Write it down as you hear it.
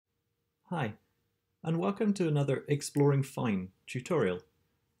Hi, and welcome to another Exploring Fyne tutorial.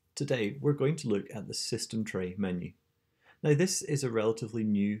 Today we're going to look at the System Tray menu. Now this is a relatively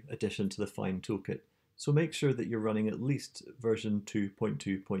new addition to the Fyne toolkit, so make sure that you're running at least version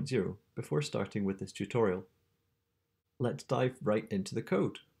 2.2.0 before starting with this tutorial. Let's dive right into the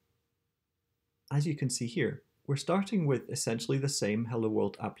code. As you can see here, we're starting with essentially the same Hello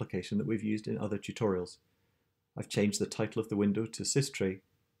World application that we've used in other tutorials. I've changed the title of the window to systray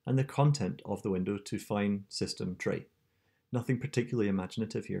and the content of the window to Fyne System Tray. Nothing particularly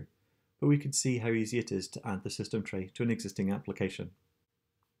imaginative here, but we can see how easy it is to add the system tray to an existing application.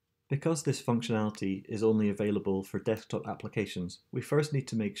 Because this functionality is only available for desktop applications, we first need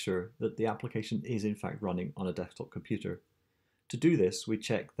to make sure that the application is in fact running on a desktop computer. To do this, we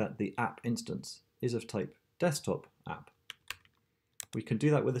check that the app instance is of type desktop app. We can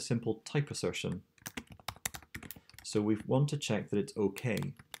do that with a simple type assertion. So we want to check that it's okay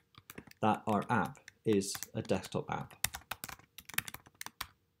that our app is a desktop app.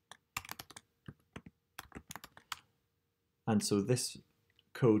 And so this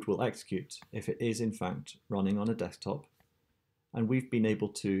code will execute if it is in fact running on a desktop, and we've been able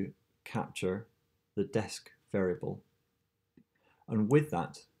to capture the desk variable. And with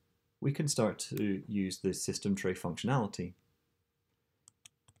that, we can start to use the system tray functionality.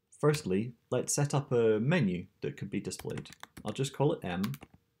 Firstly, let's set up a menu that could be displayed. I'll just call it M.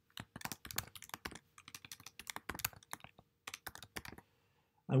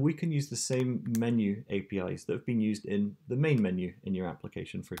 And we can use the same menu APIs that have been used in the main menu in your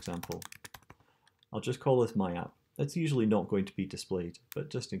application, for example. I'll just call this my app. It's usually not going to be displayed, but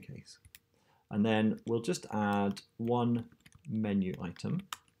just in case. And then we'll just add one menu item.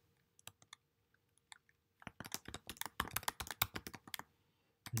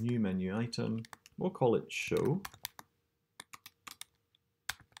 A new menu item. We'll call it show.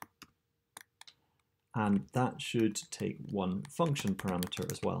 And that should take one function parameter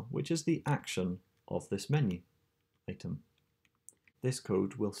as well, which is the action of this menu item. This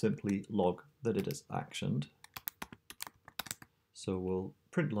code will simply log that it is actioned. So we'll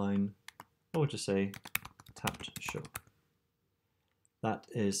print line, or just say tapped show. That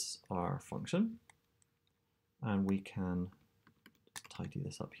is our function. And we can tidy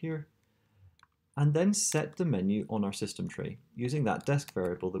this up here. And then set the menu on our system tray using that desk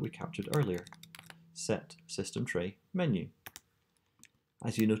variable that we captured earlier. Set system tray menu.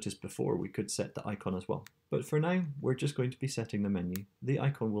 As you noticed before, we could set the icon as well, but for now we're just going to be setting the menu. The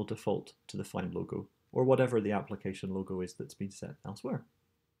icon will default to the Fyne logo, or whatever the application logo is that's been set elsewhere.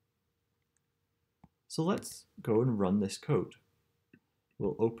 So let's go and run this code.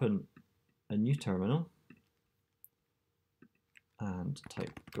 We'll open a new terminal and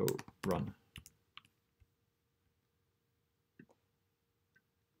type go run.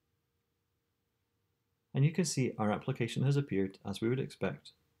 And you can see our application has appeared as we would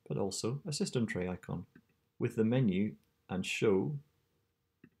expect, but also a system tray icon with the menu and show.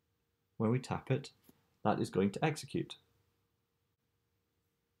 When we tap it, that is going to execute.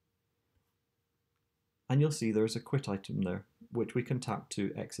 And you'll see there's a quit item there, which we can tap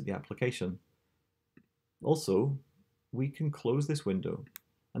to exit the application. Also, we can close this window,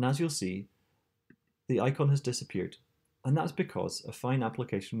 and as you'll see, the icon has disappeared, and that's because a Fyne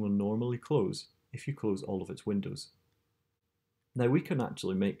application will normally close if you close all of its windows. Now we can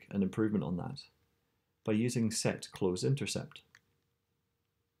actually make an improvement on that by using set Close Intercept.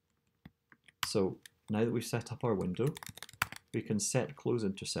 So now that we've set up our window, we can set Close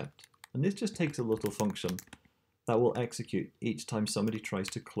Intercept, and this just takes a little function that will execute each time somebody tries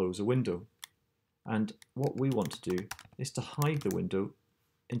to close a window. And what we want to do is to hide the window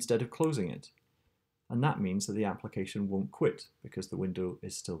instead of closing it. And that means that the application won't quit because the window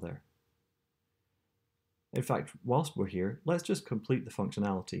is still there. In fact, whilst we're here, let's just complete the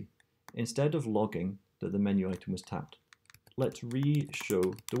functionality. Instead of logging that the menu item was tapped, let's re-show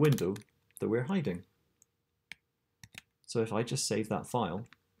the window that we're hiding. So if I just save that file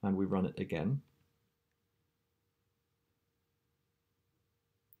and we run it again,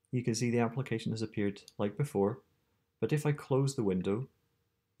 you can see the application has appeared like before, but if I close the window,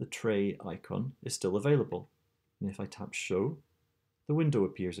 the tray icon is still available. And if I tap show, the window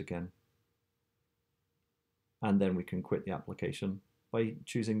appears again. And then we can quit the application by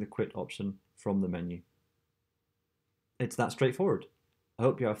choosing the quit option from the menu. It's that straightforward. I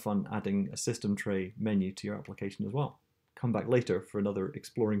hope you have fun adding a system tray menu to your application as well. Come back later for another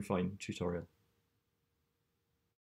Exploring Fyne tutorial.